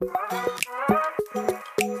Welcome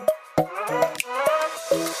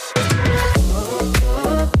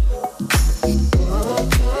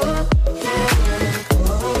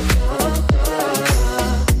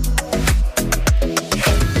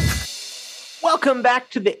back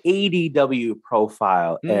to the ADW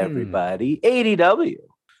profile, everybody. ADW.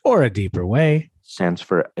 Or A Deeper Way. Stands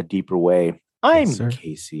for A Deeper Way. I'm Yes, sir.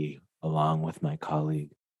 Casey, along with my colleague,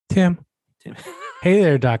 Tim. Hey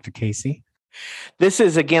there, Dr. Casey. This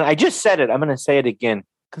is, again, I just said it. I'm going to say it again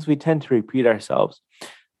because we tend to repeat ourselves.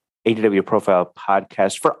 ADW Profile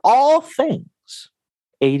podcast for all things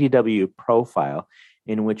ADW Profile,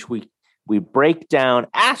 in which we break down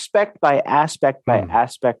aspect by aspect by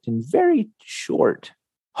aspect in very short,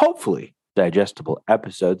 hopefully digestible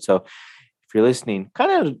episodes. So if you're listening,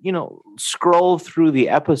 kind of, scroll through the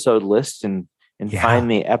episode list and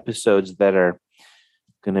find the episodes that are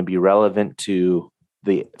going to be relevant to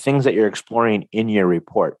the things that you're exploring in your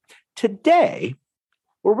report. Today,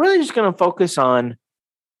 we're really just going to focus on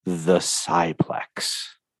the Cyplex.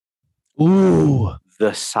 Ooh. The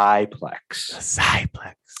Cyplex. The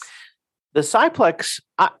Cyplex. The Cyplex,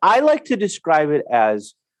 I like to describe it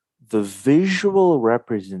as the visual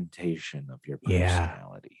representation of your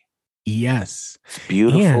personality. Yes. It's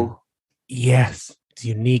beautiful. Yes. It's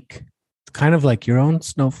unique. It's kind of like your own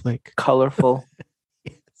snowflake. Colorful.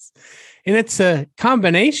 Yes. And it's a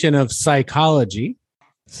combination of psychology,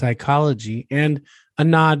 and a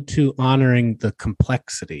nod to honoring the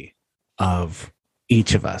complexity of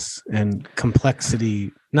each of us, and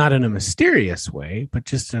complexity not in a mysterious way, but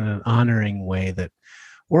just in an honoring way that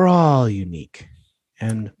we're all unique.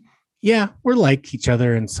 And yeah, we're like each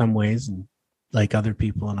other in some ways and like other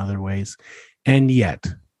people in other ways. And yet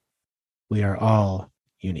we are all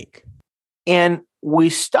unique. And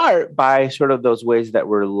we start by sort of those ways that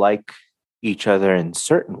we're like each other in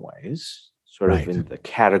certain ways, sort of in the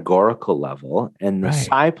categorical level. And the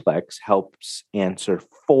Cyplex helps answer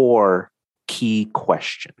 4 key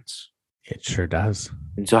questions. It sure does.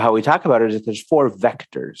 And so how we talk about it is that there's 4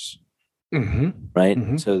 vectors, right?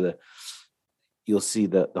 Mm-hmm. So you'll see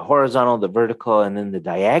the horizontal, the vertical, and then the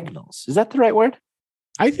diagonals. Is that the right word?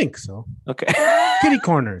 I think so. Okay. Kitty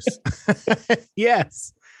corners.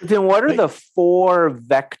 Yes. Then what are the 4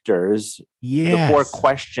 vectors, the 4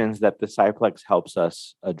 questions that the Cyplex helps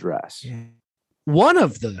us address? Yeah. One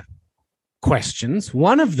of the questions,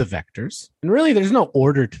 one of the vectors, and really there's no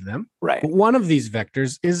order to them, right? But one of these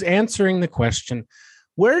vectors is answering the question,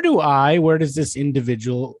 where does this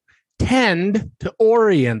individual tend to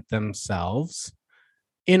orient themselves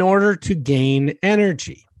in order to gain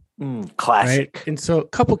energy? Classic. Right? And so a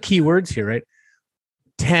couple keywords here, right?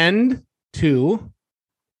 Tend to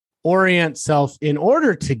orient self in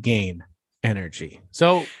order to gain energy.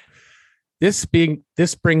 So this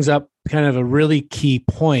brings up kind of a really key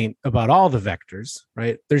point about all the vectors,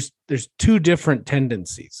 right? There's 2 different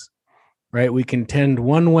tendencies, right? We can tend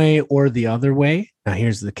one way or the other way. Now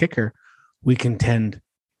here's the kicker. We can tend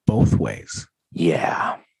both ways.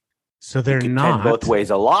 Yeah. So they're not tend both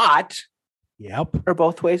ways a lot. Yep. Or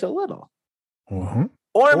both ways a little. Mm-hmm.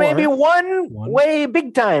 Or maybe one way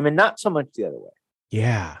big time and not so much the other way.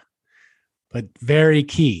 Yeah. But very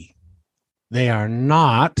key. They are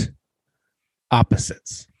not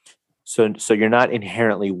opposites. So you're not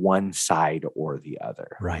inherently one side or the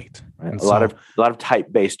other. Right. A lot of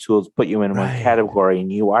type-based tools put you in one category,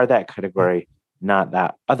 and you are that category, not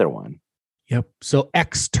that other one. Yep. So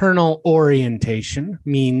external orientation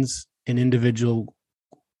means an individual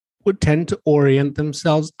would tend to orient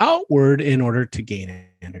themselves outward in order to gain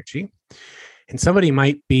energy. And somebody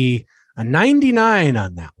might be a 99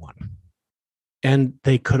 on that one. And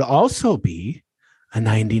they could also be a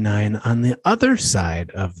 99 on the other side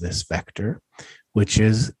of this vector, which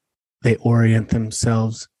is they orient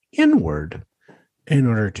themselves inward in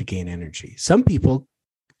order to gain energy. Some people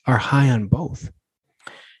are high on both.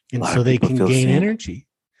 And so they can gain energy.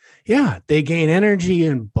 Yeah, they gain energy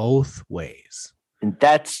in both ways. And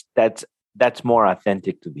that's more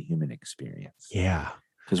authentic to the human experience. Yeah.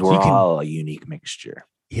 Because we're all a unique mixture.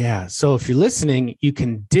 Yeah. So if you're listening, you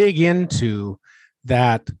can dig into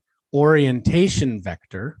that orientation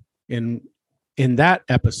vector. In that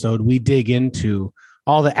episode, we dig into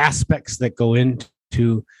all the aspects that go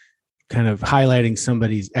into kind of highlighting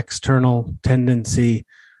somebody's external tendency,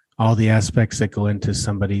 all the aspects that go into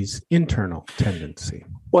somebody's internal tendency.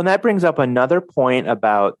 Well, and that brings up another point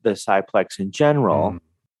about the Cyplex in general.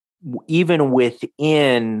 Even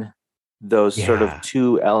within those sort of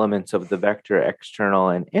 2 elements of the vector, external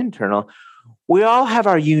and internal, we all have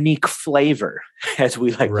our unique flavor, as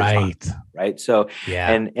we like to talk about, right? So,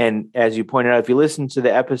 and as you pointed out, if you listen to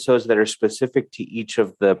the episodes that are specific to each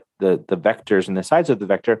of the vectors and the sides of the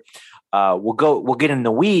vector, we'll get in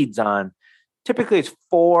the weeds on. Typically, it's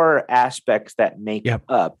 4 aspects that make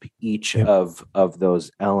up each of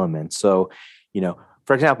those elements. So,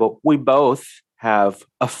 for example, we both have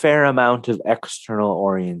a fair amount of external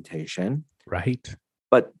orientation, right?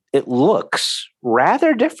 But it looks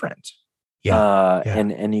rather different.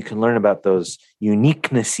 And you can learn about those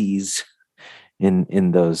uniquenesses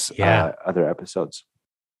in those other episodes.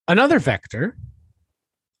 Another vector.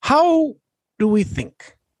 How do we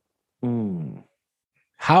think?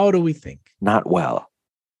 How do we think? Not well.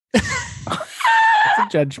 It's a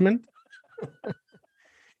judgment.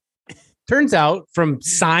 Turns out from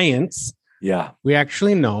science, we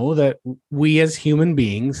actually know that we as human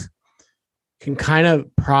beings can kind of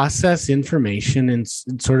process information in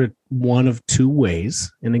sort of one of 2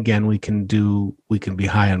 ways. And again, we can be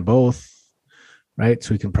high on both, right?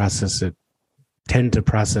 So we can tend to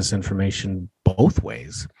process information both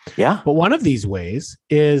ways. Yeah. But one of these ways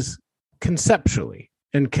is conceptually.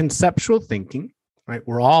 And conceptual thinking, right?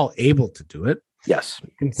 We're all able to do it. Yes.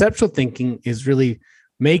 Conceptual thinking is really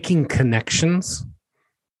making connections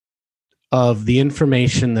of the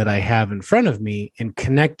information that I have in front of me and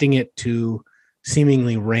connecting it to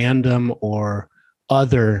seemingly random or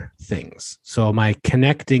other things. So am I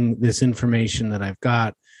connecting this information that I've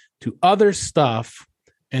got to other stuff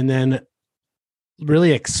and then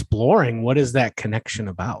really exploring what is that connection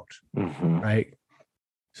about, right?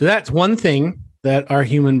 So that's one thing that our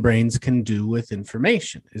human brains can do with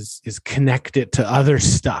information is connect it to other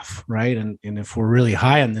stuff, right? And if we're really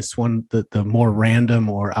high on this one, the more random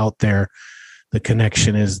or out there the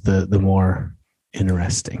connection is, the more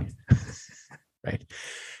interesting, right?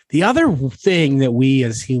 The other thing that we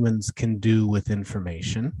as humans can do with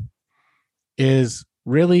information is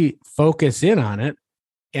really focus in on it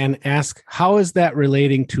and ask, how is that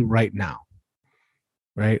relating to right now,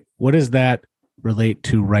 right? What does that relate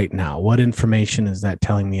to right now? What information is that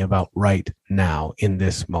telling me about right now in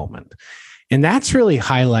this moment? And that's really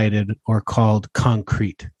highlighted or called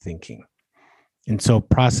concrete thinking. And so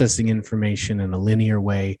processing information in a linear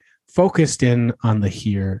way, focused in on the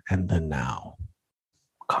here and the now.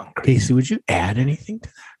 Concrete. Casey, would you add anything to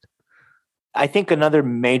that? I think another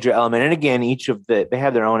major element, and again, they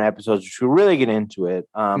have their own episodes, which we really get into it.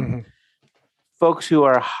 Folks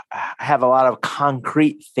who have a lot of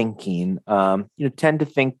concrete thinking, tend to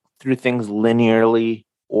think through things linearly,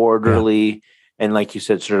 orderly, and like you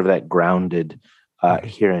said, sort of that grounded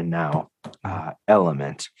here and now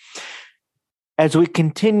element. As we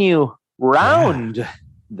continue round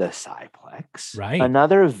the cyplex,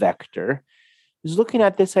 another vector is looking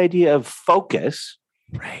at this idea of focus,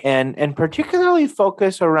 and particularly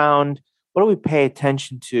focus around what do we pay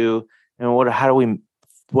attention to, and what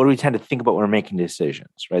do we tend to think about when we're making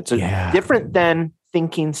decisions, right? So different than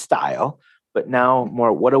thinking style, but now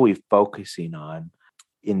more, what are we focusing on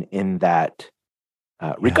in that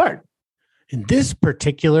regard? And this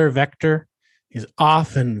particular vector is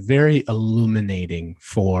often very illuminating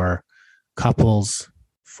for couples,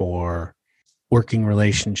 for working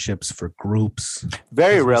relationships, for groups.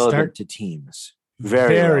 Very relevant to teams.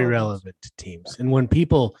 Very relevant to teams. And when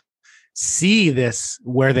people see this,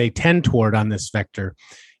 where they tend toward on this vector,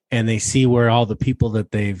 and they see where all the people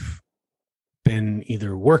that they've been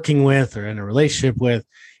either working with or in a relationship with,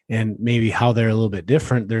 and maybe how they're a little bit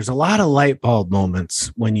different, there's a lot of light bulb moments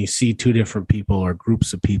when you see 2 different people or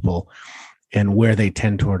groups of people and where they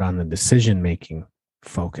tend toward on the decision-making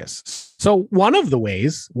focus. So one of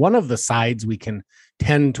the sides we can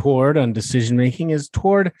tend toward on decision-making is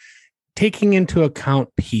toward taking into account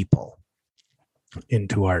people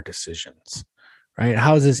into our decisions, right?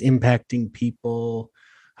 How is this impacting people?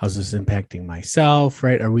 How's this impacting myself,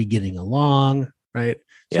 right? Are we getting along, right?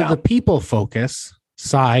 So the people focus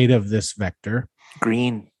side of this vector,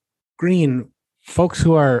 green folks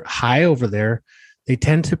who are high over there, they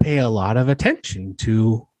tend to pay a lot of attention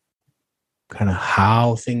to kind of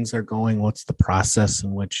how things are going. What's the process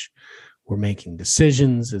in which we're making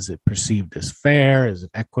decisions? Is it perceived as fair? Is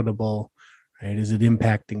it equitable, right? Is it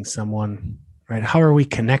impacting someone, right? How are we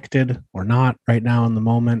connected or not right now in the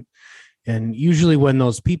moment? And usually when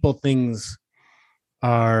those people things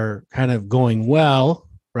are kind of going well,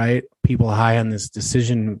 right? People high on this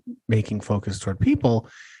decision-making focus toward people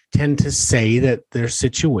tend to say that their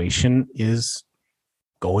situation is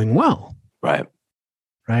going well. Right.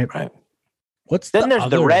 What's then there's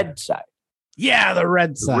the red side. Yeah, the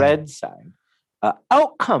red side. Red side.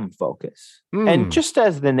 Outcome focus. And just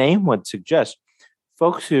as the name would suggest,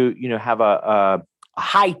 folks who, have a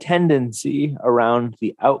high tendency around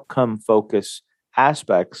the outcome focus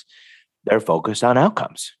aspects, they're focused on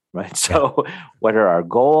outcomes, right? So what are our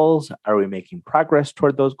goals? Are we making progress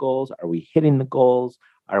toward those goals? Are we hitting the goals?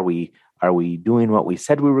 Are we doing what we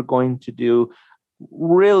said we were going to do?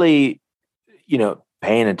 Really,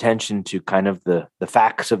 paying attention to kind of the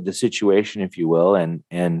facts of the situation, if you will. And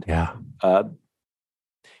it's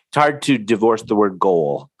hard to divorce the word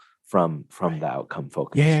goal from the outcome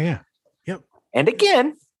focus. Yeah. Yep. And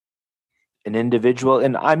again, an individual,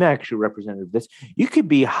 and I'm actually representative of this, you could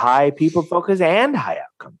be high people focus and high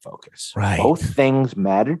outcome focus. Right. Both things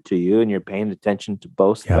matter to you, and you're paying attention to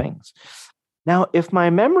both things. Now, if my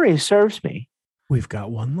memory serves me, we've got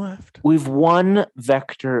one left. We've one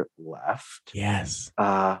vector left. Yes.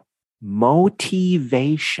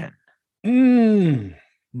 Motivation.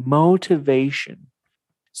 Motivation.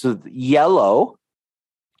 So yellow,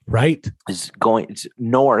 right, it's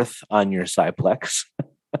north on your Cyplex,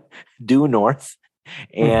 due north,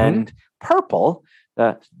 and purple,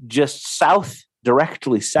 just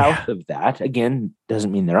directly south of that. Again,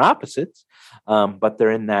 doesn't mean they're opposites, but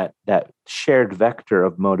they're in that shared vector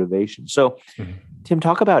of motivation. So, Tim,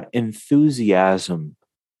 talk about enthusiasm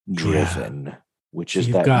driven, which is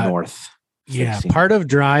that north. Yeah, part of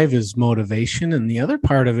drive is motivation, and the other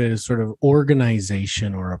part of it is sort of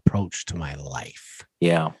organization or approach to my life.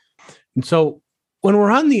 Yeah. And so when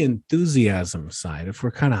we're on the enthusiasm side, if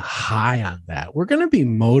we're kind of high on that, we're going to be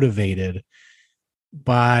motivated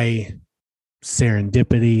by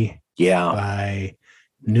serendipity, by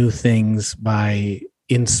new things, by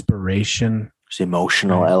inspiration. There's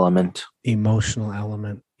emotional element.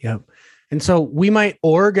 Yep. And so we might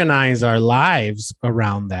organize our lives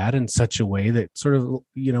around that in such a way that sort of,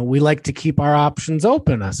 we like to keep our options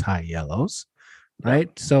open, us high yellows,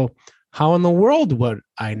 right? So how in the world would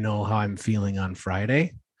I know how I'm feeling on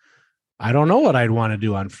Friday? I don't know what I'd want to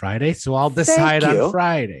do on Friday, so I'll decide on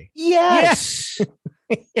Friday. Yes.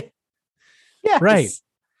 Yes. Right.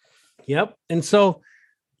 Yep. And so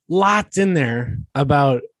lots in there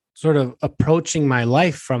about sort of approaching my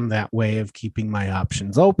life from that way of keeping my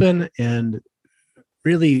options open. And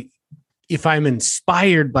really, if I'm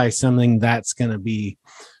inspired by something, that's going to be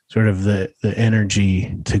sort of the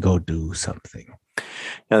energy to go do something.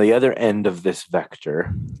 Now, the other end of this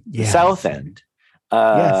vector, the south end,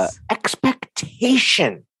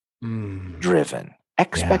 expectation driven.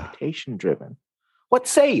 Expectation driven. What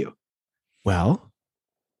say you? Well,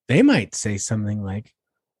 they might say something like,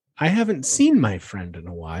 I haven't seen my friend in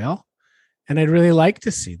a while, and I'd really like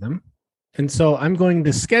to see them. And so I'm going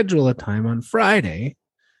to schedule a time on Friday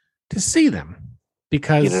to see them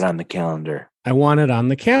because get it on the calendar. I want it on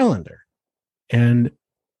the calendar, and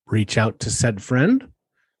reach out to said friend.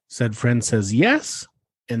 Said friend says yes.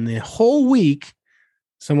 And the whole week,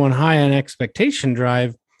 someone high on expectation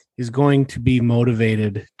drive is going to be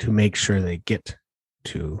motivated to make sure they get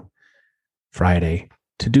to Friday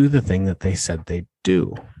to do the thing that they said they'd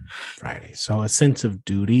do Friday. So a sense of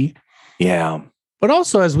duty. Yeah. But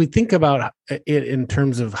also as we think about it in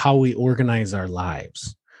terms of how we organize our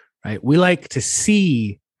lives, right? We like to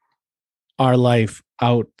see our life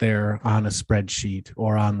out there on a spreadsheet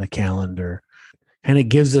or on the calendar. And it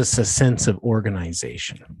gives us a sense of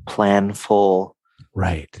organization. Planful.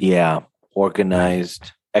 Right. Yeah.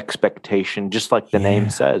 Organized expectation, just like the name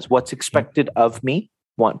says. What's expected of me?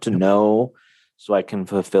 Want to know so I can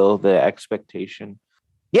fulfill the expectation.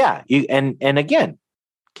 Yeah. And again,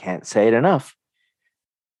 can't say it enough.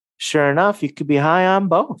 Sure enough, you could be high on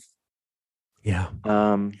both. Yeah.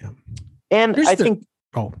 And I think.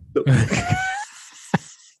 Oh.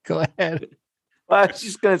 Go ahead. Well, I was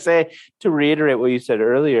just going to say, to reiterate what you said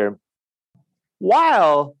earlier,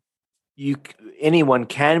 while anyone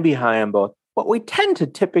can be high on both, what we tend to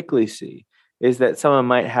typically see is that someone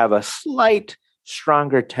might have a slight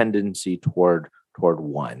stronger tendency toward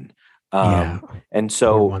one. And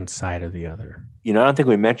so or one side or the other. I don't think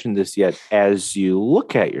we mentioned this yet. As you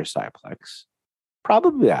look at your Cyplex,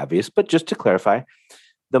 probably obvious, but just to clarify,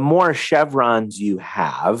 the more chevrons you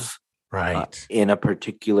have, right, in a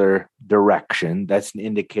particular direction, that's an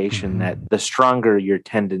indication that the stronger your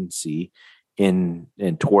tendency in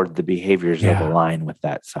toward the behaviors that align with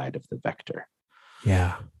that side of the vector.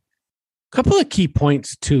 Yeah. A couple of key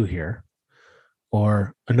points too here,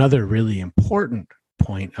 or another really important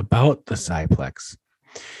point about the Cyplex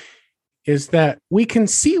is that we can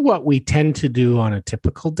see what we tend to do on a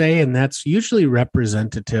typical day, and that's usually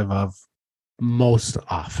representative of most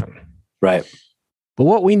often. Right. But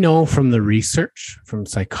what we know from the research, from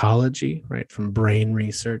psychology, right, from brain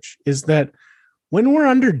research, is that when we're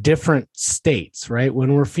under different states, right?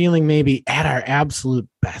 When we're feeling maybe at our absolute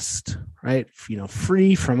best, right?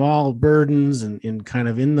 Free from all burdens and kind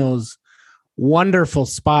of in those wonderful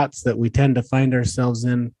spots that we tend to find ourselves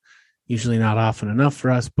in, usually not often enough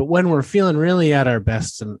for us. But when we're feeling really at our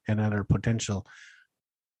best and at our potential,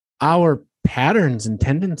 our patterns and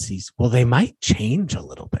tendencies, well, they might change a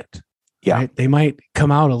little bit. Yeah. Right? They might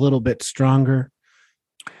come out a little bit stronger.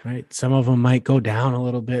 Right. Some of them might go down a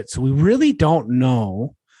little bit. So we really don't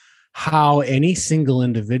know how any single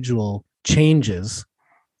individual changes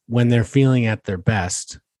when they're feeling at their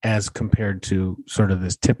best as compared to sort of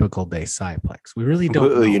this typical day Cyplex. We really don't know.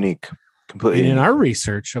 Completely unique. Completely. And in unique. our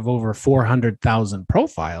research of over 400,000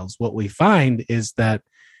 profiles, what we find is that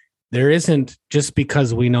there isn't, just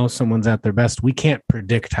because we know someone's at their best, we can't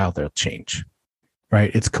predict how they'll change.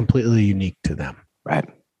 Right. It's completely unique to them. Right.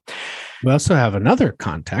 We also have another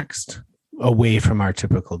context away from our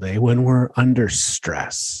typical day when we're under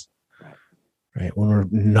stress, right? When we're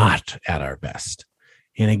not at our best.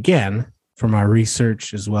 And again, from our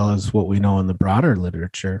research, as well as what we know in the broader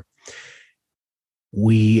literature,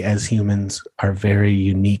 we as humans are very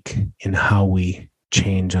unique in how we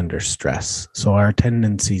change under stress. So our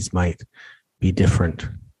tendencies might be different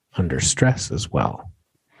under stress as well.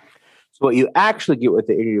 So what you actually get with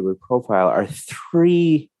the ADW profile are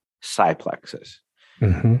 3 Cyplexes.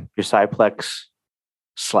 Mm-hmm. Your Cyplex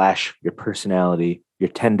 / your personality, your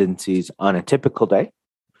tendencies on a typical day.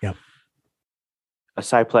 Yep. A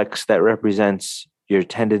Cyplex that represents your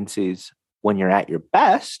tendencies when you're at your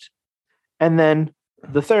best. And then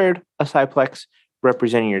the third, a Cyplex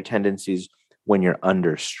representing your tendencies when you're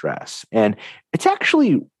under stress. And it's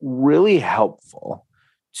actually really helpful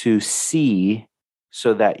to see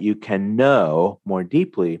so that you can know more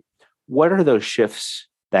deeply what are those shifts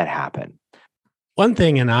that happen. One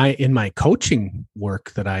thing, in my coaching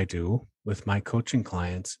work that I do with my coaching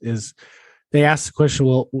clients, is they ask the question,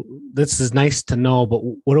 well, this is nice to know, but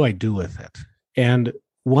what do I do with it? And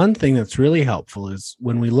one thing that's really helpful is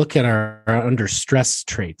when we look at our under stress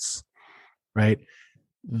traits, right?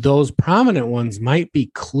 Those prominent ones might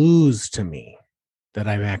be clues to me that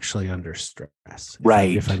I'm actually under stress.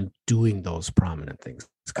 Right. If I'm doing those prominent things.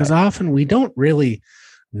 Because often we don't really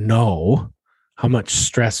know how much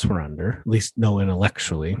stress we're under, at least know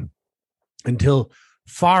intellectually, until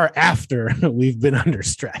far after we've been under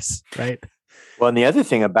stress, right? Well, and the other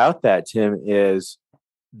thing about that, Tim, is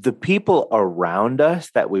the people around us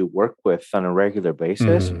that we work with on a regular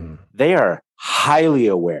basis, they are highly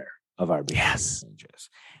aware of our behavior changes.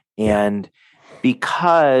 And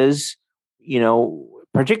because,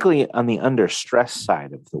 particularly on the under stress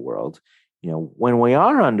side of the world, when we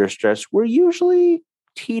are under stress, we're usually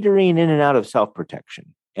teetering in and out of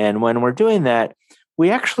self-protection. And when we're doing that,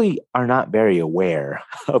 we actually are not very aware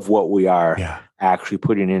of what we are actually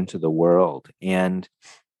putting into the world. And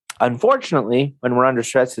unfortunately, when we're under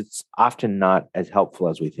stress, it's often not as helpful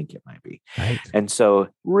as we think it might be. Right. And so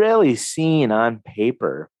really seeing on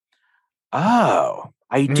paper,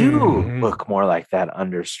 I do look more like that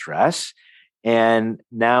under stress. And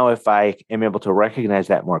now if I am able to recognize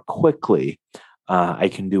that more quickly, I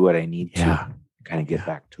can do what I need to kind of get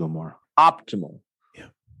back to a more optimal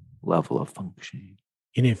level of functioning.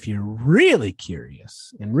 And if you're really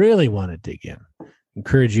curious and really want to dig in, I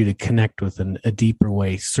encourage you to connect with a Deeper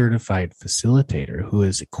Way certified facilitator who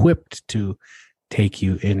is equipped to take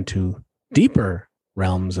you into deeper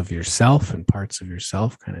realms of yourself and parts of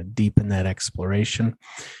yourself, kind of deepen that exploration,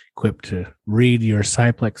 equipped to read your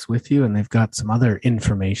Cyplex with you. And they've got some other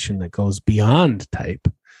information that goes beyond type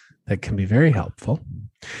that can be very helpful.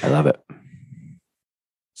 I love it.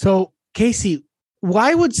 So, Casey,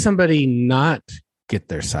 why would somebody not get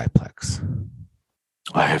their Cyplex?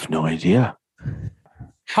 I have no idea.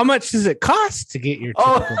 How much does it cost to get your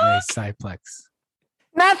typical day Cyplex?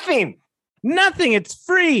 Nothing. It's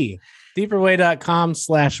free.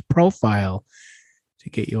 Deeperway.com/profile to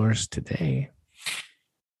get yours today.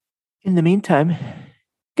 In the meantime,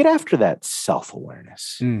 get after that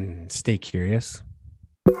self-awareness. Stay curious.